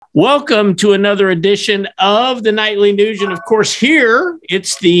Welcome to another edition of the Nightly Nuge. And of course, here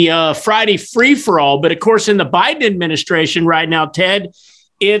it's the Friday free-for-all. But of course, in the Biden administration right now, Ted,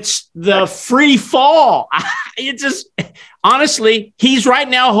 it's the free fall. It just, honestly, he's right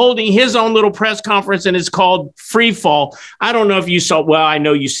now holding his own little press conference and it's called free fall. I don't know if you saw, well, I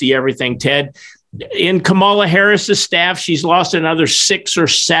know you see everything, Ted. In Kamala Harris's staff, she's lost another 6 or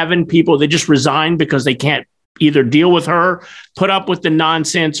 7 people. They just resigned because they can't either deal with her, put up with the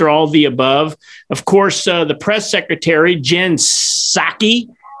nonsense, or all the above. Of course, the press secretary, Jen Psaki,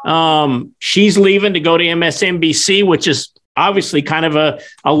 she's leaving to go to MSNBC, which is obviously kind of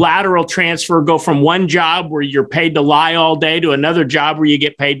a lateral transfer, go from one job where you're paid to lie all day to another job where you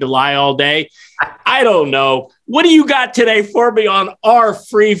get paid to lie all day. I don't know. What do you got today for me on our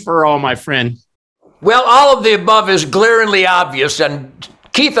free-for-all, my friend? Well, all of the above is glaringly obvious. And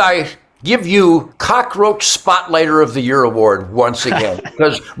Keith, I give you Cockroach Spotlighter of the Year award once again.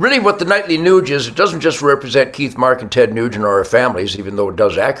 Because really what the Nightly Nuge is, it doesn't just represent Keith, Mark, and Ted Nugent or our families, even though it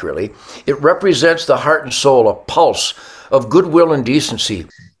does accurately. It represents the heart and soul, a pulse of goodwill and decency.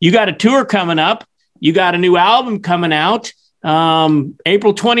 You got a tour coming up. You got a new album coming out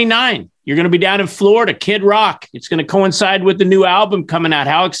April 29. You're going to be down in Florida, Kid Rock. It's going to coincide with the new album coming out.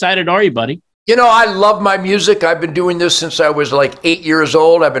 How excited are you, buddy? You know, I love my music. I've been doing this since I was like 8 years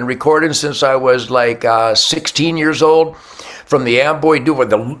old. I've been recording since I was like 16 years old. From the Amboy Duo,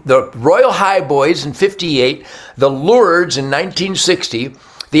 the Royal High Boys in 58, the Lourdes in 1960,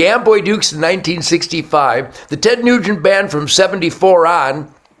 the Amboy Dukes in 1965, the Ted Nugent Band from 74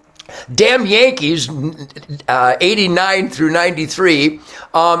 on, Damn Yankees, 89 through 93,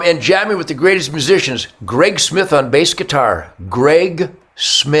 and jamming with the greatest musicians, Greg Smith on bass guitar. Greg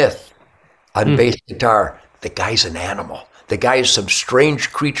Smith on bass guitar. The guy's an animal. The guy is some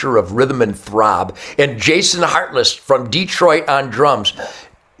strange creature of rhythm and throb. And Jason Hartless from Detroit on drums.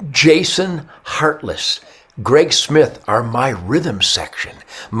 Jason Hartless, Greg Smith are my rhythm section.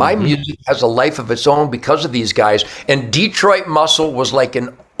 My music has a life of its own because of these guys. And Detroit Muscle was like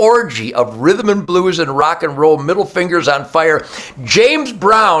an orgy of rhythm and blues and rock and roll, middle fingers on fire. James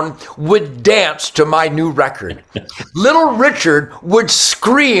Brown would dance to my new record. Little Richard would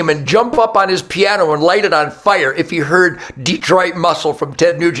scream and jump up on his piano and light it on fire if he heard Detroit Muscle from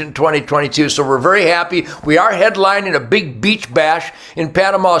Ted Nugent 2022. So we're very happy. We are headlining a big beach bash in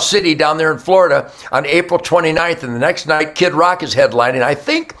Panama City down there in Florida on April 29th. And the next night, Kid Rock is headlining. I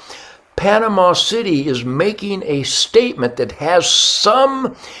think Panama City is making a statement that has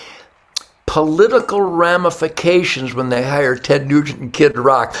some political ramifications when they hire Ted Nugent and Kid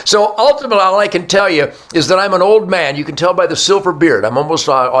Rock. So ultimately, all I can tell you is that I'm an old man. You can tell by the silver beard. I'm almost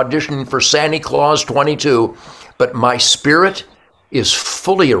auditioning for Santa Claus 22, but my spirit is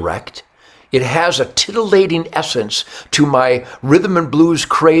fully erect. It has a titillating essence to my rhythm and blues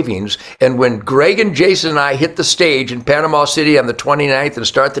cravings. And when Greg and Jason and I hit the stage in Panama City on the 29th and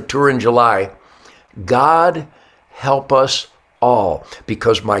start the tour in July, God help us all,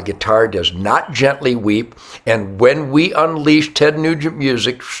 because my guitar does not gently weep. And when we unleash Ted Nugent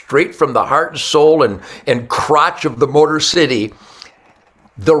music straight from the heart and soul and crotch of the Motor City,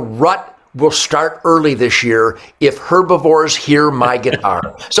 the rut will start early this year if herbivores hear my guitar.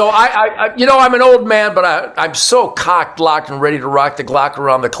 So I'm an old man, but I'm so cocked, locked, and ready to rock the Glock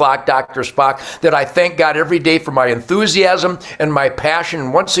around the clock, Dr. Spock, that I thank God every day for my enthusiasm and my passion.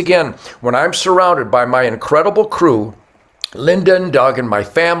 And once again, when I'm surrounded by my incredible crew, Linda and Doug and my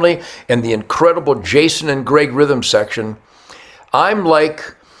family, and the incredible Jason and Greg rhythm section, I'm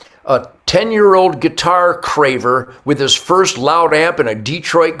like a 10-year-old guitar craver with his first loud amp in a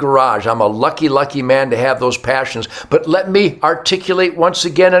Detroit garage. I'm a lucky, lucky man to have those passions. But let me articulate once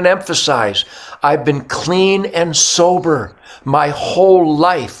again and emphasize, I've been clean and sober my whole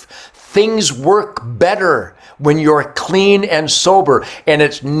life. Things work better when you're clean and sober, and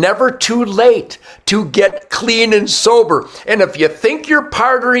it's never too late to get clean and sober. And if you think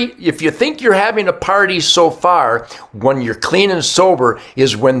you're having a party so far, when you're clean and sober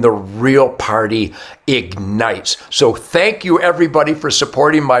is when the real party ignites. So thank you everybody for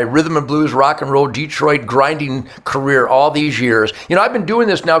supporting my rhythm and blues, rock and roll, Detroit grinding career all these years. You know, I've been doing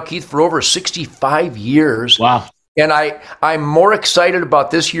this now, Keith, for over 65 years. Wow. And I'm more excited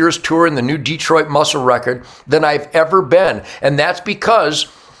about this year's tour and the new Detroit Muscle record than I've ever been. And that's because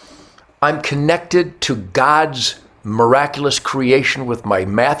I'm connected to God's miraculous creation with my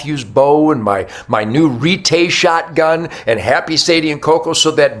Matthews bow and my new Rite shotgun and Happy Sadie and Coco,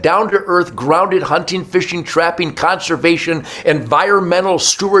 so that down-to-earth, grounded hunting, fishing, trapping, conservation, environmental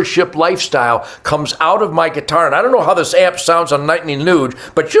stewardship lifestyle comes out of my guitar. And I don't know how this amp sounds on Nightly Nuge,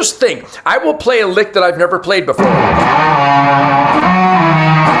 but just think, I will play a lick that I've never played before.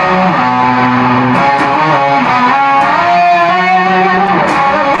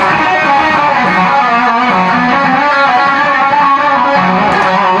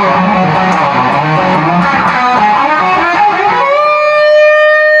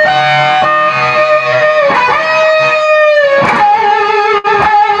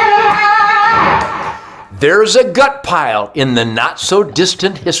 there's a gut pile in the not so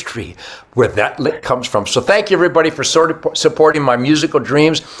distant history where that lick comes from. So thank you, everybody, for supporting my musical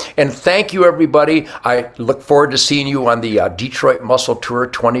dreams. And thank you, everybody. I look forward to seeing you on the Detroit Muscle Tour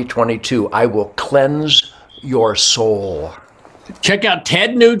 2022. I will cleanse your soul. Check out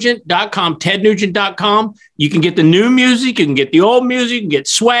tednugent.com, tednugent.com. You can get the new music, you can get the old music, you can get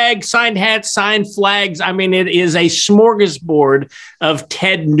swag, signed hats, signed flags. I mean, it is a smorgasbord of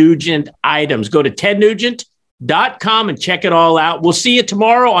Ted Nugent items. Go to tednugent.com and check it all out. We'll see you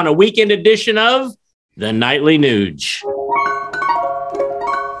tomorrow on a weekend edition of the Nightly Nuge.